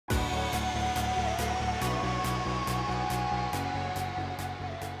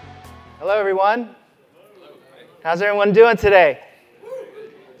Hello, everyone. How's everyone doing today?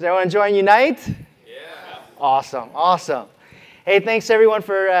 Is everyone enjoying Unite? Yeah. Awesome, awesome. Hey, thanks everyone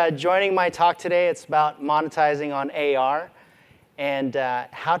for joining my talk today. It's about monetizing on AR and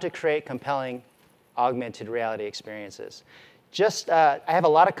how to create compelling augmented reality experiences. I have a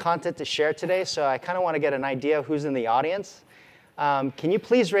lot of content to share today, so I kind of want to get an idea of who's in the audience. Can you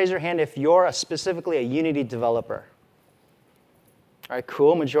please raise your hand if you're specifically a Unity developer? All right,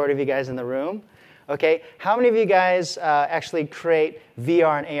 cool. Majority of you guys in the room. Okay, how many of you guys actually create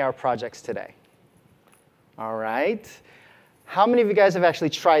VR and AR projects today? All right. How many of you guys have actually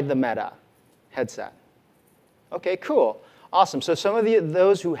tried the Meta headset? Okay, cool. Awesome. So some of you,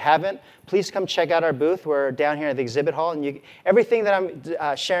 those who haven't, please come check out our booth. We're down here at the exhibit hall. And everything that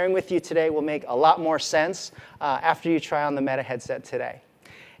I'm sharing with you today will make a lot more sense after you try on the Meta headset today.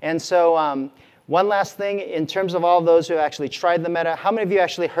 And so one last thing, in terms of all those who actually tried the Meta, how many of you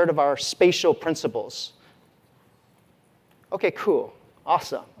actually heard of our spatial principles? Okay, cool.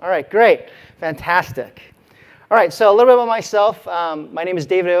 Awesome. All right, great. Fantastic. All right, so a little bit about myself. My name is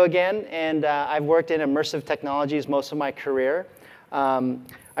David O again, and I've worked in immersive technologies most of my career.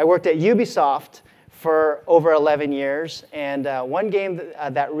 I worked at Ubisoft for over 11 years, and one game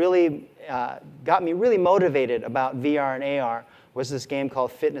that really got me really motivated about VR and AR was this game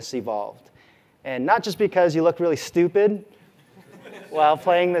called Fitness Evolved. And not just because you look really stupid while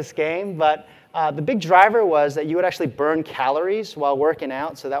playing this game, but the big driver was that you would actually burn calories while working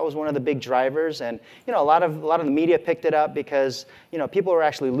out. So that was one of the big drivers. And a lot of the media picked it up because people were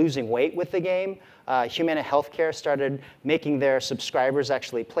actually losing weight with the game. Humana Healthcare started making their subscribers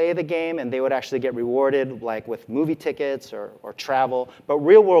actually play the game, and they would actually get rewarded like with movie tickets or travel, but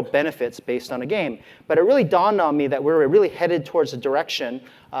real-world benefits based on a game. But it really dawned on me that we were really headed towards a direction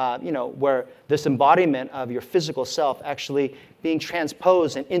where this embodiment of your physical self actually being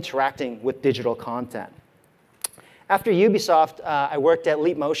transposed and interacting with digital content. After Ubisoft, I worked at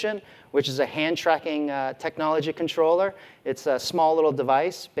Leap Motion, which is a hand-tracking technology controller. It's a small little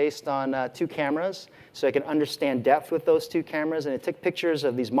device based on 2 cameras, so I can understand depth with those 2 cameras, and it took pictures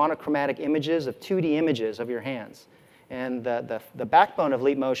of these monochromatic images of 2D images of your hands. And the backbone of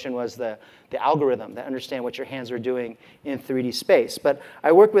Leap Motion was the algorithm that understand what your hands are doing in 3D space. But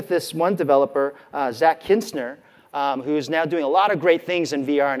I worked with this one developer, Zach Kinsner, who's now doing a lot of great things in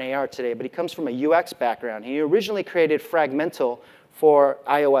VR and AR today, but he comes from a UX background. He originally created Fragmental for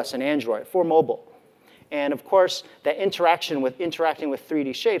iOS and Android, for mobile. And of course, that interacting with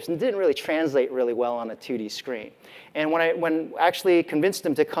 3D shapes didn't really translate really well on a 2D screen. And when I actually convinced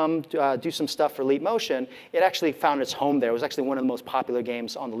him to come do some stuff for Leap Motion, it actually found its home there. It was actually one of the most popular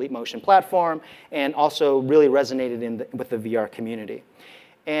games on the Leap Motion platform, and also really resonated with the VR community.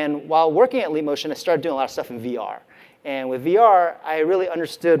 And while working at Leap Motion, I started doing a lot of stuff in VR. And with VR, I really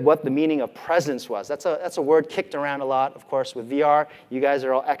understood what the meaning of presence was. That's a word kicked around a lot, of course, with VR. You guys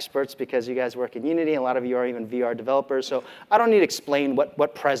are all experts because you guys work in Unity, and a lot of you are even VR developers. So I don't need to explain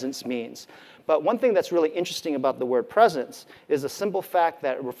what presence means. But one thing that's really interesting about the word presence is the simple fact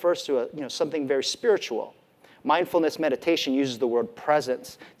that it refers to something very spiritual. Mindfulness meditation uses the word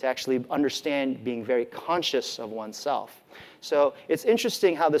presence to actually understand being very conscious of oneself. So it's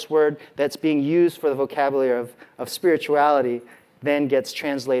interesting how this word that's being used for the vocabulary of spirituality then gets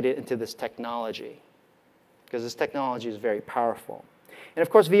translated into this technology, because this technology is very powerful. And of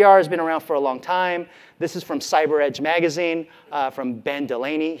course, VR has been around for a long time. This is from Cyber Edge magazine, from Ben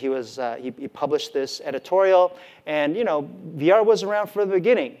Delaney. He published this editorial. And VR was around from the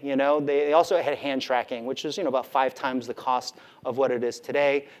beginning. They also had hand tracking, which is about 5 times the cost of what it is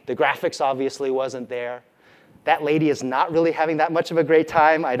today. The graphics obviously wasn't there. That lady is not really having that much of a great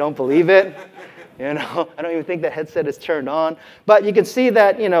time. I don't believe it. I don't even think that headset is turned on. But you can see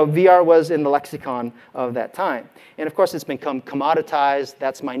that VR was in the lexicon of that time. And of course, it's become commoditized.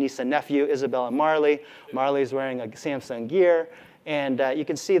 That's my niece and nephew, Isabel and Marley. Marley's wearing a Samsung Gear. And you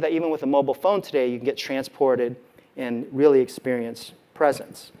can see that even with a mobile phone today, you can get transported and really experience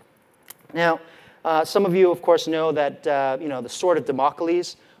presence. Now, some of you, of course, know that the Sword of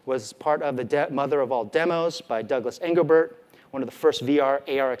Damocles was part of the Mother of All Demos by Douglas Engelbart, one of the first VR,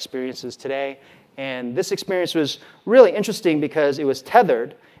 AR experiences today. And this experience was really interesting because it was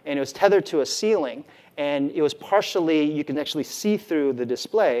tethered, and it was tethered to a ceiling, and it was partially, you can actually see through the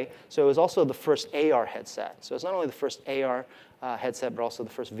display, so it was also the first AR headset. So it's not only the first AR headset, but also the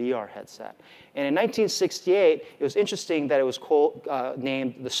first VR headset. And in 1968, it was interesting that it was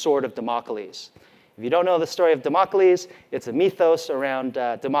named the Sword of Damocles. If you don't know the story of Damocles, it's a mythos around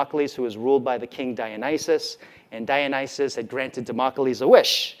Damocles, who was ruled by the king Dionysus. And Dionysus had granted Damocles a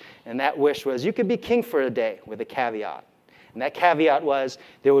wish. And that wish was, you could be king for a day, with a caveat. And that caveat was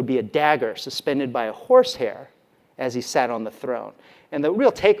there would be a dagger suspended by a horsehair as he sat on the throne. And the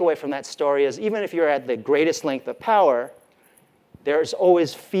real takeaway from that story is even if you're at the greatest length of power, there's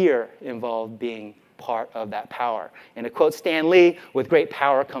always fear involved being part of that power. And to quote Stan Lee, with great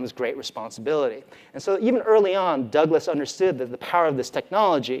power comes great responsibility. And so even early on, Douglas understood that the power of this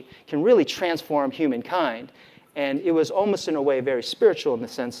technology can really transform humankind. And it was almost in a way very spiritual in the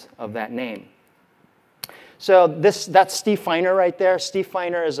sense of that name. So that's Steve Feiner right there. Steve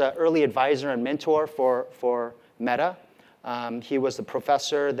Feiner is an early advisor and mentor for Meta. He was the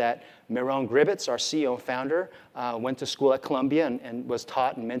professor that Miron Gribetz, our CEO and founder, went to school at Columbia and was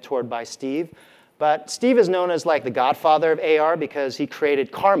taught and mentored by Steve. But Steve is known as like the godfather of AR because he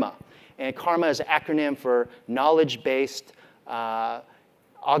created Karma. And Karma is an acronym for knowledge-based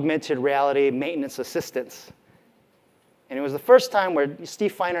augmented reality maintenance assistance. And it was the first time where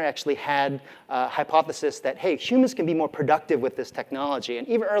Steve Feiner actually had a hypothesis that, hey, humans can be more productive with this technology. And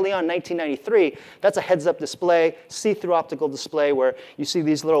even early on, 1993, that's a heads-up display, see-through optical display, where you see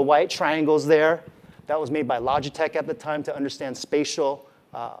these little white triangles there. That was made by Logitech at the time to understand spatial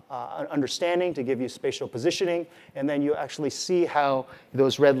understanding, to give you spatial positioning. And then you actually see how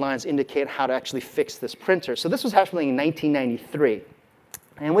those red lines indicate how to actually fix this printer. So this was happening in 1993.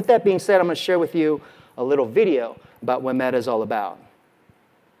 And with that being said, I'm going to share with you a little video about what Meta is all about.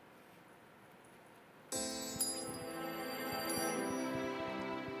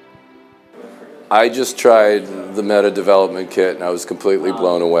 I just tried the Meta development kit and I was completely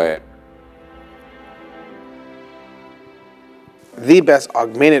blown away. The best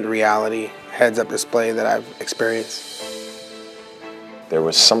augmented reality heads-up display that I've experienced. There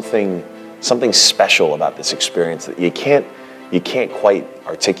was something special about this experience that you can't quite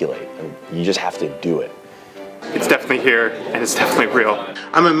articulate, and you just have to do it. It's definitely here, and it's definitely real.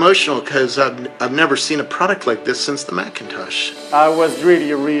 I'm emotional because I've never seen a product like this since the Macintosh. I was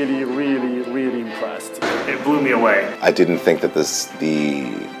really impressed. It blew me away. I didn't think that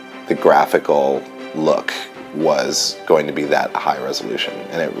the graphical look was going to be that high resolution,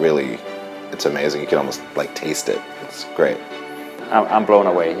 and it's amazing. You can almost like taste it. It's great. I'm blown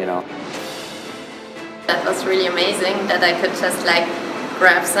away, you know. That was really amazing that I could just like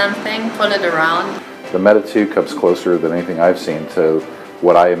grab something, pull it around. The Meta 2 comes closer than anything I've seen to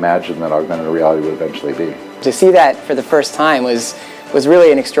what I imagined that augmented reality would eventually be. To see that for the first time was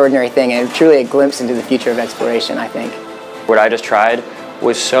really an extraordinary thing, and truly a glimpse into the future of exploration, I think. What I just tried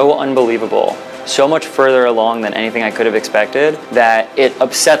was so unbelievable, so much further along than anything I could have expected, that it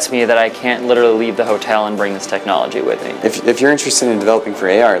upsets me that I can't literally leave the hotel and bring this technology with me. If you're interested in developing for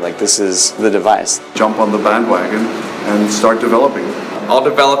AR, like this is the device. Jump on the bandwagon and start developing. All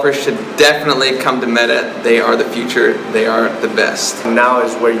developers should definitely come to Meta. They are the future. They are the best. Now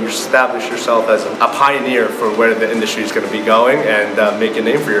is where you establish yourself as a pioneer for where the industry is going to be going and make a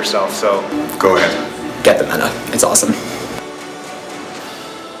name for yourself. So go ahead. Get the Meta. It's awesome.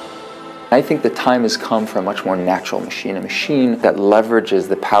 I think the time has come for a much more natural machine, a machine that leverages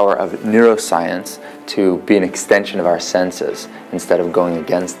the power of neuroscience to be an extension of our senses instead of going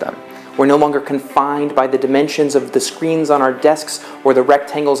against them. We're no longer confined by the dimensions of the screens on our desks or the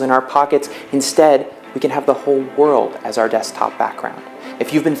rectangles in our pockets. Instead, we can have the whole world as our desktop background.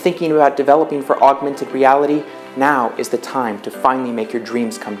 If you've been thinking about developing for augmented reality, now is the time to finally make your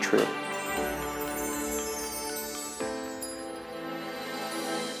dreams come true.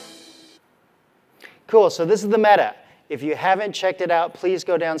 Cool, so this is the Meta. If you haven't checked it out, please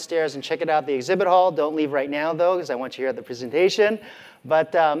go downstairs and check it out at the exhibit hall. Don't leave right now, though, because I want you here at the presentation.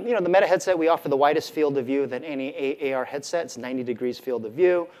 But you know, the Meta headset, we offer the widest field of view than any AR headset. It's 90 degrees field of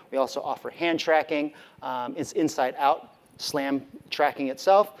view. We also offer hand tracking. It's inside-out slam tracking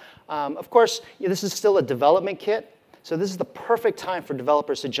itself. Of course, this is still a development kit. So this is the perfect time for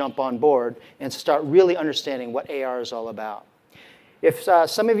developers to jump on board and start really understanding what AR is all about. If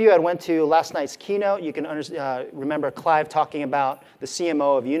some of you had went to last night's keynote, you can remember Clive talking about, the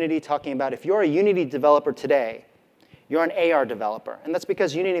CMO of Unity, talking about if you're a Unity developer today, you're an AR developer. And that's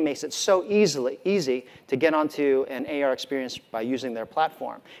because Unity makes it so easy to get onto an AR experience by using their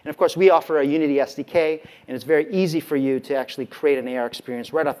platform. And of course, we offer a Unity SDK, and it's very easy for you to actually create an AR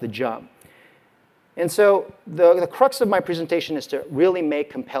experience right off the jump. And so the crux of my presentation is to really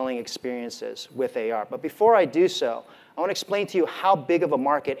make compelling experiences with AR. But before I do so, I want to explain to you how big of a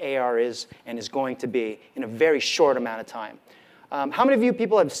market AR is and is going to be in a very short amount of time. How many of you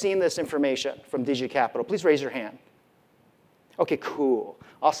people have seen this information from DigiCapital? Please raise your hand. OK, cool.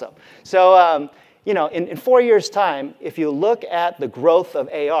 Awesome. So you know, in 4 years' time, if you look at the growth of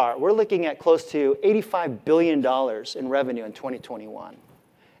AR, we're looking at close to $85 billion in revenue in 2021.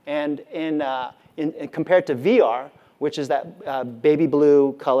 And compared to VR, which is that baby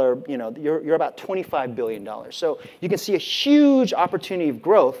blue color, you're about $25 billion. So you can see a huge opportunity of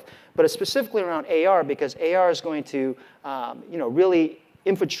growth, but it's specifically around AR because AR is going to really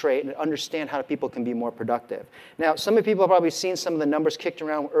infiltrate and understand how people can be more productive. Now, some of the people have probably seen some of the numbers kicked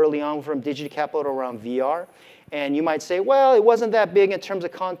around early on from DigiCapital around VR. And you might say, well, it wasn't that big in terms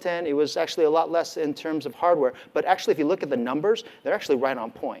of content. It was actually a lot less in terms of hardware. But actually, if you look at the numbers, they're actually right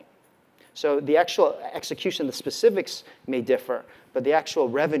on point. So the actual execution, the specifics may differ, but the actual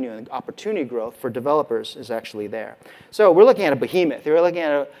revenue and opportunity growth for developers is actually there. So we're looking at a behemoth. We're looking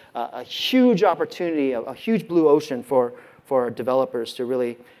at a huge opportunity, a huge blue ocean for developers to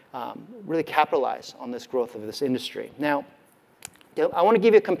really capitalize on this growth of this industry. Now, I want to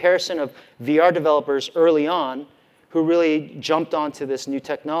give you a comparison of VR developers early on who really jumped onto this new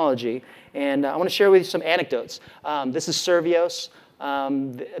technology. And I want to share with you some anecdotes. This is Survios.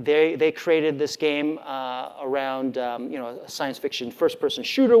 They created this game around a science fiction first-person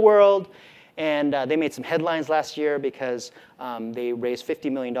shooter world. And they made some headlines last year because they raised $50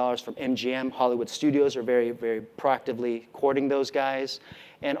 million from MGM. Hollywood studios are very, very proactively courting those guys.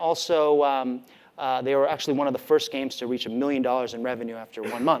 And also, they were actually one of the first games to reach $1 million in revenue after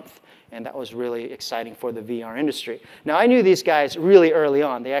 1 month. And that was really exciting for the VR industry. Now, I knew these guys really early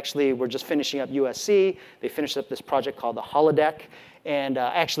on. They actually were just finishing up USC. They finished up this project called the Holodeck. And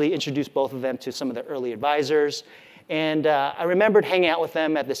I actually introduced both of them to some of the early advisors. And I remembered hanging out with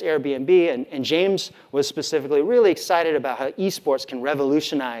them at this Airbnb, and James was specifically really excited about how esports can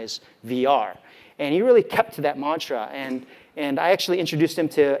revolutionize VR. And he really kept to that mantra. And I actually introduced him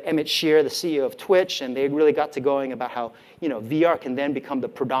to Emmett Shear, the CEO of Twitch, and they really got to going about how VR can then become the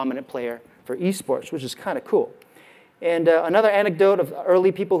predominant player for esports, which is kind of cool. And another anecdote of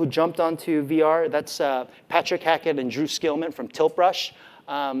early people who jumped onto VR, that's Patrick Hackett and Drew Skillman from Tiltbrush.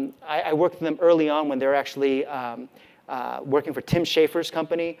 I worked with them early on when they were actually working for Tim Schafer's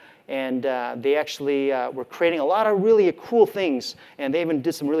company, and they actually were creating a lot of really cool things, and they even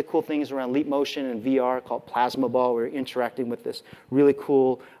did some really cool things around leap motion and VR called Plasma Ball. We were interacting with this really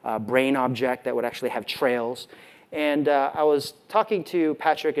cool brain object that would actually have trails. And I was talking to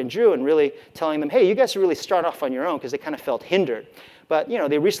Patrick and Drew and really telling them, hey, you guys should really start off on your own because they kind of felt hindered. But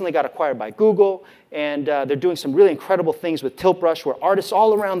they recently got acquired by Google, and they're doing some really incredible things with Tiltbrush where artists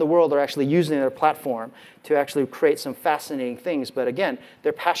all around the world are actually using their platform to actually create some fascinating things. But again,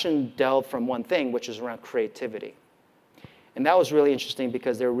 their passion delved from one thing, which is around creativity. And that was really interesting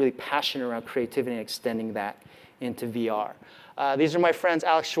because they were really passionate around creativity and extending that into VR. These are my friends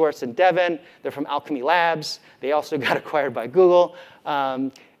Alex Schwartz and Devin. They're from Alchemy Labs. They also got acquired by Google.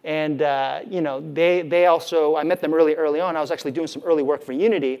 They also, I met them early on. I was actually doing some early work for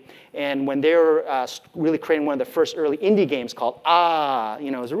Unity. And when they were really creating one of the first early indie games called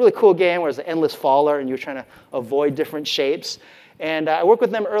it was a really cool game where it was an endless faller and you were trying to avoid different shapes. And I worked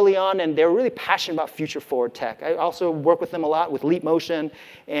with them early on, and they were really passionate about future-forward tech. I also worked with them a lot with Leap Motion.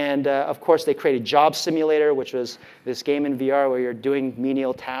 And of course, they created Job Simulator, which was this game in VR where you're doing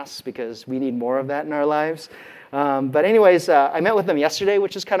menial tasks because we need more of that in our lives. But anyways, I met with them yesterday,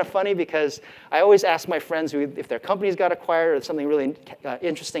 which is kind of funny because I always ask my friends if their companies got acquired or something really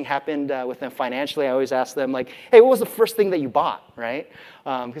interesting happened with them financially. I always ask them, like, hey, what was the first thing that you bought, right?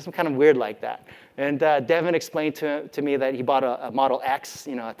 Because I'm kind of weird like that. And Devin explained to me that he bought a Model X,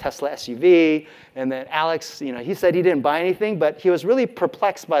 a Tesla SUV. And then Alex, he said he didn't buy anything, but he was really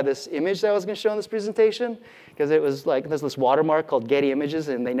perplexed by this image that I was going to show in this presentation. Because it was like, there's this watermark called Getty Images,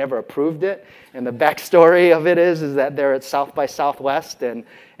 and they never approved it. And the backstory of it is that they're at South by Southwest, and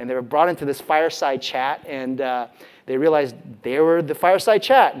they were brought into this fireside chat, and they realized they were the fireside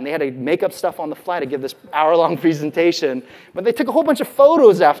chat, and they had to make up stuff on the fly to give this hour-long presentation. But they took a whole bunch of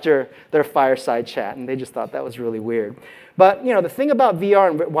photos after their fireside chat, and they just thought that was really weird. But the thing about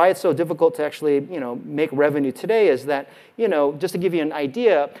VR and why it's so difficult to actually make revenue today is that just to give you an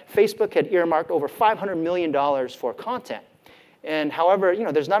idea, Facebook had earmarked over $500 million for content. And however,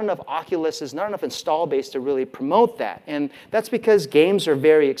 there's not enough Oculus, there's not enough install base to really promote that. And that's because games are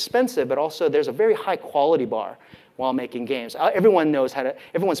very expensive, but also there's a very high quality bar while making games. Everyone knows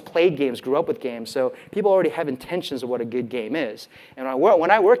everyone's played games, grew up with games, so people already have intentions of what a good game is. And when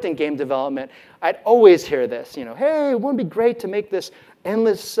I worked in game development, I'd always hear this, hey, wouldn't it be great to make this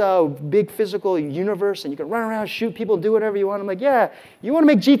endless big physical universe and you can run around, shoot people, do whatever you want. I'm like, yeah, you want to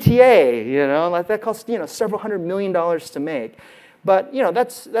make GTA, like that costs several $100 million to make. But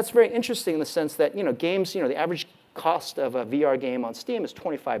that's very interesting in the sense that games, the average cost of a VR game on Steam is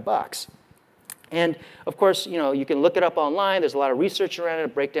 $25. And of course, you can look it up online. There's a lot of research around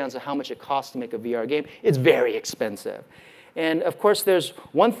it, breakdowns of how much it costs to make a VR game. It's very expensive. And of course, there's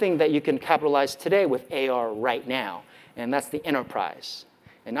one thing that you can capitalize today with AR right now. and that's the enterprise.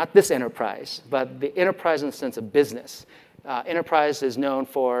 And not this enterprise, but the enterprise in the sense of business. Enterprise is known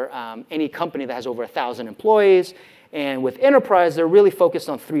for any company that has over 1,000 employees. And with enterprise, they're really focused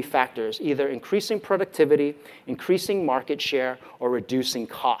on 3 factors, either increasing productivity, increasing market share, or reducing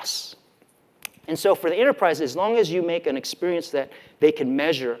costs. And so for the enterprise, as long as you make an experience that they can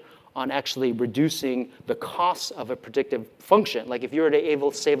measure on actually reducing the costs of a predictive function, like if you were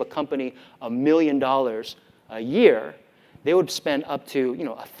able to save a company $1 million a year, they would spend up to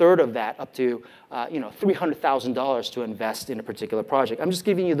a third of that, up to $300,000 to invest in a particular project. I'm just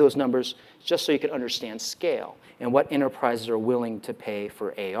giving you those numbers just so you can understand scale and what enterprises are willing to pay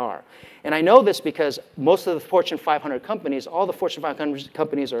for AR. And I know this because most of the Fortune 500 companies, all the Fortune 500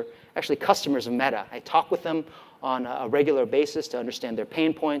 companies are actually customers of Meta. I talk with them on a regular basis to understand their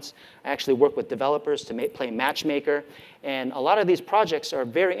pain points. I actually work with developers to play matchmaker. And a lot of these projects are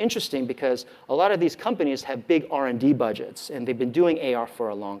very interesting because a lot of these companies have big R&D budgets, and they've been doing AR for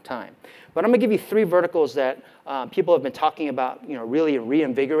a long time. But I'm going to give you 3 verticals that people have been talking about, really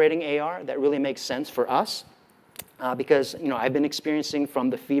reinvigorating AR that really makes sense for us. Because I've been experiencing from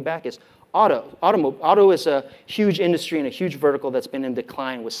the feedback is auto. Auto is a huge industry and a huge vertical that's been in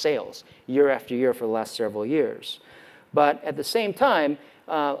decline with sales year after year for the last several years. But at the same time,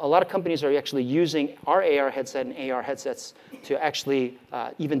 a lot of companies are actually using our AR headset and AR headsets to actually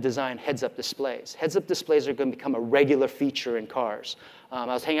even design heads-up displays. Heads-up displays are going to become a regular feature in cars. I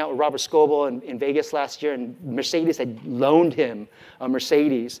was hanging out with Robert Scoble in Vegas last year, and Mercedes had loaned him a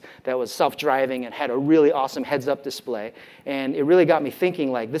Mercedes that was self-driving and had a really awesome heads-up display. And it really got me thinking,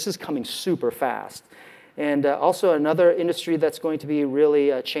 like, this is coming super fast. And also another industry that's going to be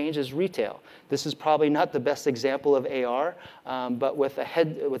really changed is retail. This is probably not the best example of AR, but with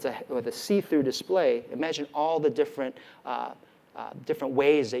a see-through display, imagine all the different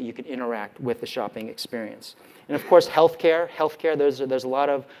ways that you can interact with the shopping experience. And of course, healthcare. Healthcare, there's a lot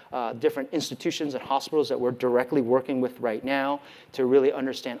of different institutions and hospitals that we're directly working with right now to really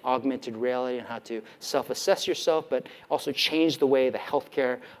understand augmented reality and how to self-assess yourself, but also change the way the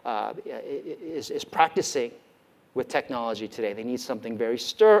healthcare is practicing with technology today. They need something very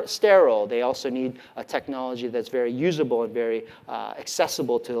sterile. They also need a technology that's very usable and very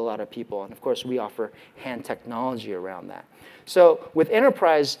accessible to a lot of people. And of course, we offer hand technology around that. So with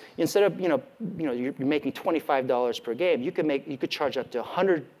enterprise, instead of you're making $25 per game, you could charge up to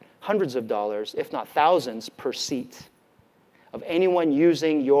hundreds of dollars, if not thousands, per seat of anyone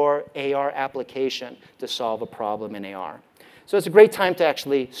using your AR application to solve a problem in AR. So it's a great time to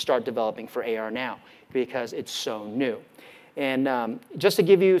actually start developing for AR now because it's so new. And just to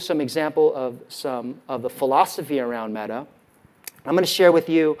give you some example of some of the philosophy around Meta, I'm going to share with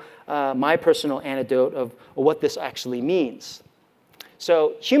you my personal anecdote of what this actually means.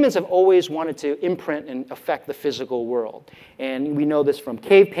 So humans have always wanted to imprint and affect the physical world. And we know this from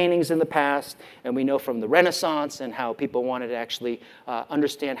cave paintings in the past, and we know from the Renaissance and how people wanted to actually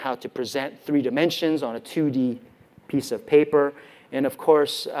understand how to present 3 dimensions on a 2D piece of paper. And of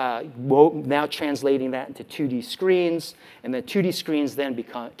course, now translating that into 2D screens. And the 2D screens then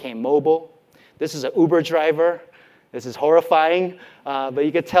became mobile. This is an Uber driver. This is horrifying. But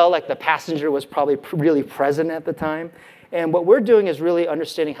you could tell like the passenger was probably really present at the time. And what we're doing is really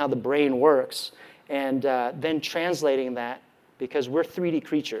understanding how the brain works and then translating that because we're 3D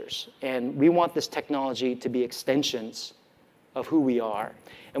creatures. And we want this technology to be extensions of who we are.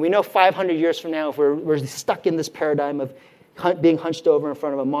 And we know 500 years from now, if we're stuck in this paradigm of being hunched over in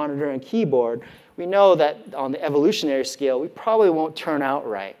front of a monitor and keyboard, we know that on the evolutionary scale, we probably won't turn out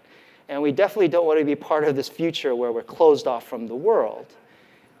right. And we definitely don't want to be part of this future where we're closed off from the world.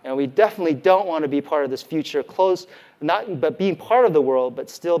 And we definitely don't want to be part of this future but being part of the world, but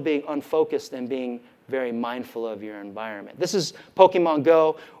still being unfocused and being very mindful of your environment. This is Pokemon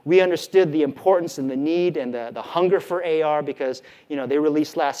Go. We understood the importance and the need and the hunger for AR because they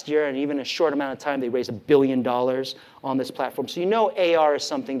released last year, and even in a short amount of time, they raised $1 billion on this platform. So AR is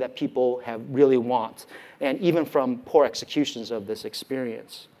something that people really want, and even from poor executions of this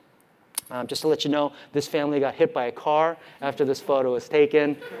experience. Just to let you know, this family got hit by a car after this photo was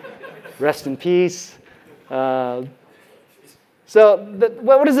taken. Rest in peace. So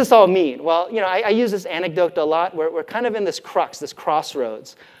what does this all mean? Well, I use this anecdote a lot. We're kind of in this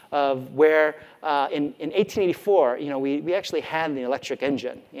crossroads of where in 1884, we actually had the electric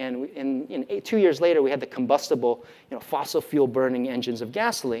engine. And 2 years later, we had the combustible, fossil fuel burning engines of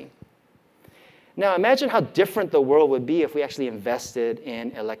gasoline. Now, imagine how different the world would be if we actually invested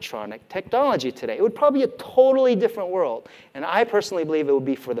in electronic technology today. It would probably be a totally different world. And I personally believe it would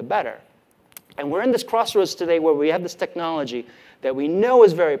be for the better. And we're in this crossroads today where we have this technology that we know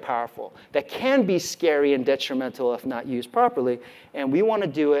is very powerful, that can be scary and detrimental if not used properly, and we want to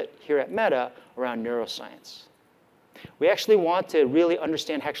do it here at Meta around neuroscience. We actually want to really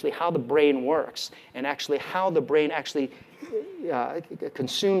understand actually how the brain works and actually how the brain actually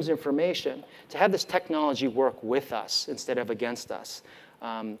consumes information, to have this technology work with us instead of against us.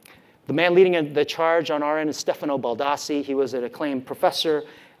 The man leading the charge on our end is Stefano Baldassi. He was an acclaimed professor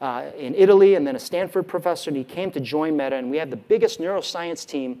in Italy and then a Stanford professor, and he came to join Meta, and we have the biggest neuroscience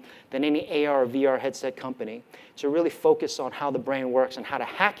team than any AR or VR headset company to really focus on how the brain works and how to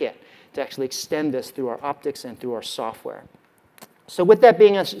hack it to actually extend this through our optics and through our software. So with that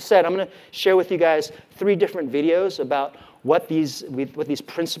being said, I'm going to share with you guys 3 different videos about what these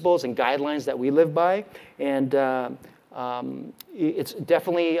principles and guidelines that we live by, and it's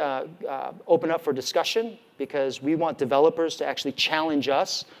definitely open up for discussion because we want developers to actually challenge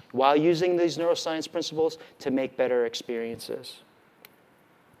us while using these neuroscience principles to make better experiences.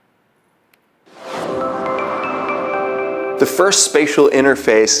 The first spatial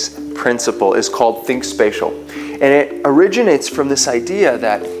interface principle is called Think Spatial, and it originates from this idea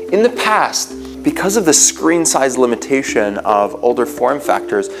that in the past, because of the screen size limitation of older form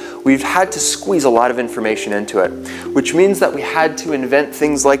factors, we've had to squeeze a lot of information into it, which means that we had to invent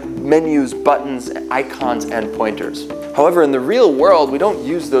things like menus, buttons, icons, and pointers. However, in the real world, we don't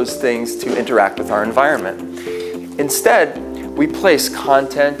use those things to interact with our environment. Instead, we place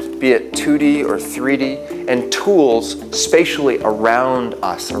content, be it 2D or 3D, and tools spatially around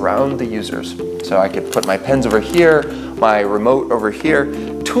us, around the users. So I could put my pens over here, my remote over here.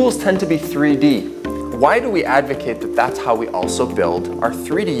 Tools tend to be 3D. Why do we advocate that that's how we also build our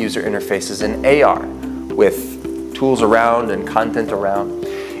 3D user interfaces in AR, with tools around and content around?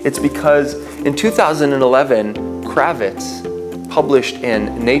 It's because in 2011, Kravitz published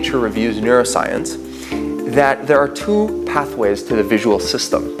in Nature Reviews Neuroscience that there are 2 pathways to the visual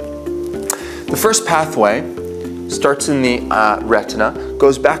system. The first pathway starts in the retina,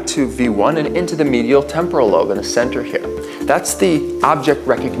 goes back to V1 and into the medial temporal lobe in the center here. That's the object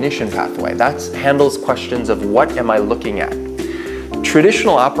recognition pathway. That handles questions of what am I looking at.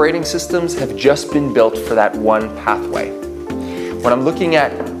 Traditional operating systems have just been built for that one pathway. When I'm looking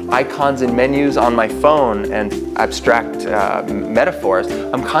at icons and menus on my phone and abstract metaphors,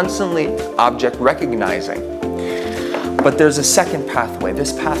 I'm constantly object recognizing. But there's a second pathway.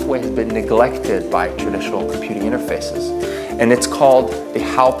 This pathway has been neglected by traditional computing interfaces, and it's called the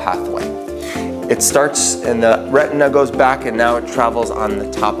how pathway. It starts in the retina, goes back, and now it travels on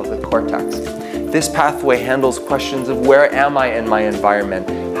the top of the cortex. This pathway handles questions of where am I in my environment,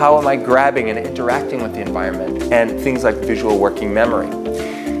 how am I grabbing and interacting with the environment, and things like visual working memory.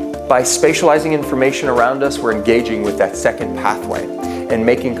 By spatializing information around us, we're engaging with that second pathway and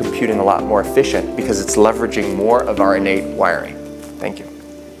making computing a lot more efficient because it's leveraging more of our innate wiring. Thank you.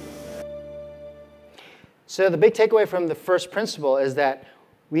 So the big takeaway from the first principle is that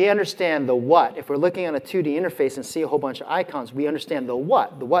we understand the what. If we're looking on a 2D interface and see a whole bunch of icons, we understand the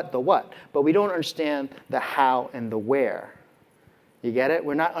what, but we don't understand the how and the where. You get it?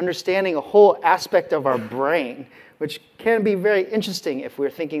 We're not understanding a whole aspect of our brain, which can be very interesting if we're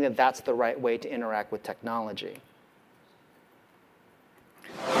thinking that that's the right way to interact with technology.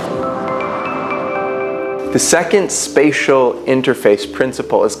 The second spatial interface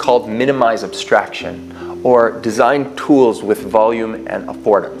principle is called minimize abstraction, or design tools with volume and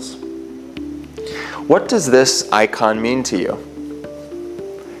affordance. What does this icon mean to you?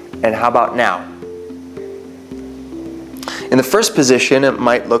 And how about now? In the first position, it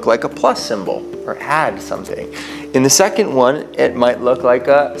might look like a plus symbol, or add something. In the second one, it might look like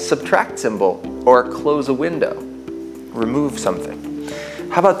a subtract symbol, or close a window, remove something.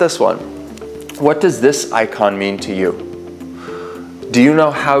 How about this one? What does this icon mean to you? Do you know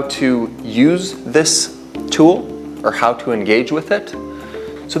how to use this tool or how to engage with it?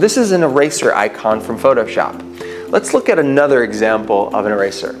 So this is an eraser icon from Photoshop. Let's look at another example of an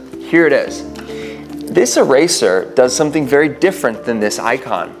eraser. Here it is. This eraser does something very different than this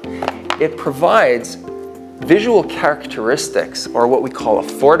icon. It provides visual characteristics, or what we call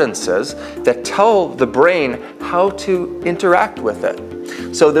affordances, that tell the brain how to interact with it.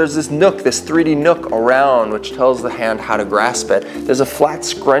 So there's this nook, this 3D nook around, which tells the hand how to grasp it. There's a flat,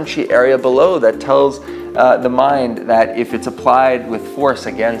 scrunchy area below that tells the mind that if it's applied with force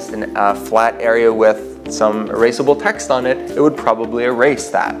against a flat area with some erasable text on it, it would probably erase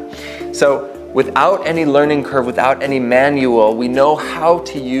that. So without any learning curve, without any manual, we know how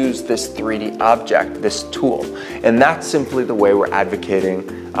to use this 3D object, this tool. And that's simply the way we're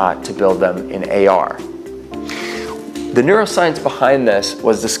advocating to build them in AR. The neuroscience behind this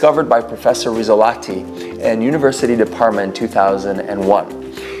was discovered by Professor Rizzolatti, and University of Parma in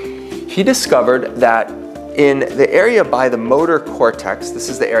 2001. He discovered that in the area by the motor cortex, this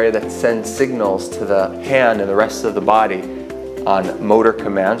is the area that sends signals to the hand and the rest of the body on motor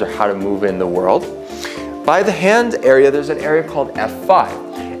commands or how to move in the world. By the hand area, there's an area called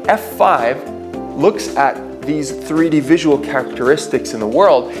F5. F5 looks at these 3D visual characteristics in the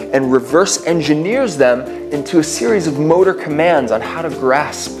world and reverse engineers them into a series of motor commands on how to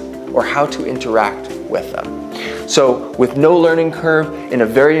grasp or how to interact with them. So with no learning curve, in a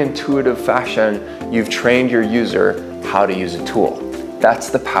very intuitive fashion, you've trained your user how to use a tool. That's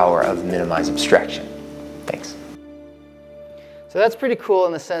the power of minimized abstraction. Thanks. So that's pretty cool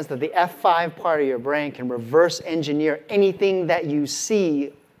in the sense that the F5 part of your brain can reverse engineer anything that you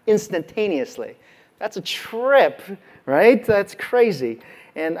see instantaneously. That's a trip, right? That's crazy.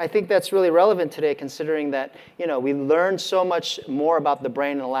 And I think that's really relevant today considering that, we learned so much more about the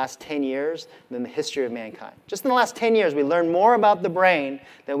brain in the last 10 years than the history of mankind. Just in the last 10 years, we learned more about the brain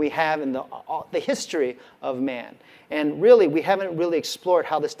than we have in the history of man. And really, we haven't really explored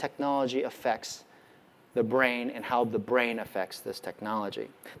how this technology affects the brain and how the brain affects this technology.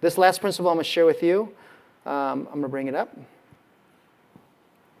 This last principle I'm going to share with you, I'm going to bring it up.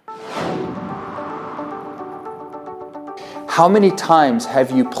 How many times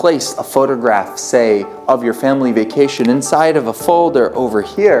have you placed a photograph, say, of your family vacation inside of a folder over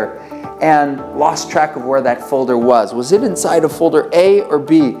here and lost track of where that folder was? Was it inside of folder A or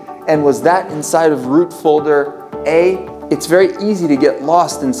B? And was that inside of root folder A? It's very easy to get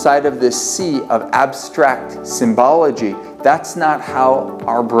lost inside of this sea of abstract symbology. That's not how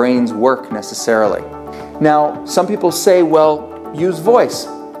our brains work necessarily. Now, some people say, well, use voice,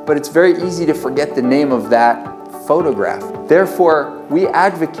 but it's very easy to forget the name of that photograph. Therefore, we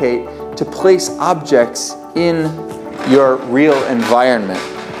advocate to place objects in your real environment,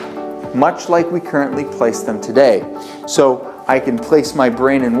 much like we currently place them today. So I can place my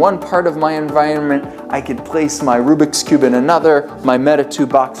brain in one part of my environment, I can place my Rubik's Cube in another, my Meta2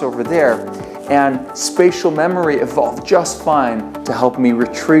 box over there, and spatial memory evolved just fine to help me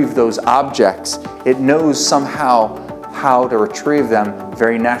retrieve those objects. It knows somehow how to retrieve them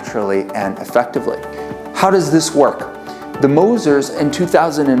very naturally and effectively. How does this work? The Mosers in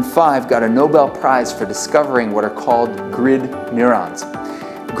 2005 got a Nobel Prize for discovering what are called grid neurons.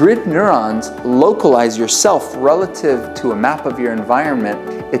 Grid neurons localize yourself relative to a map of your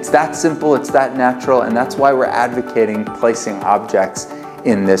environment. It's that simple, it's that natural, and that's why we're advocating placing objects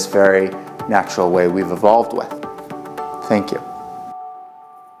in this very natural way we've evolved with. Thank you.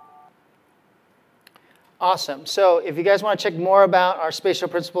 Awesome. So if you guys want to check more about our spatial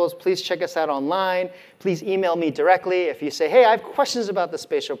principles, please check us out online. Please email me directly if you say, hey, I have questions about the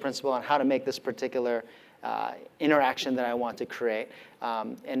spatial principle and how to make this particular interaction that I want to create.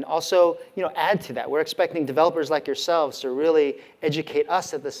 And also, add to that. We're expecting developers like yourselves to really educate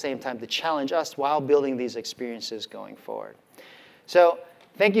us at the same time, to challenge us while building these experiences going forward. So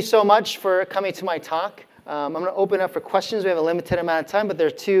thank you so much for coming to my talk. I'm going to open up for questions. We have a limited amount of time, but there are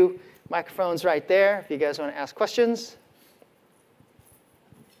 2 microphones right there if you guys want to ask questions.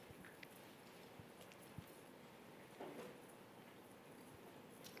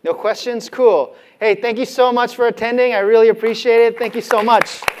 No questions? Cool. Hey, thank you so much for attending. I really appreciate it. Thank you so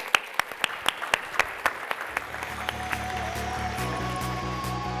much.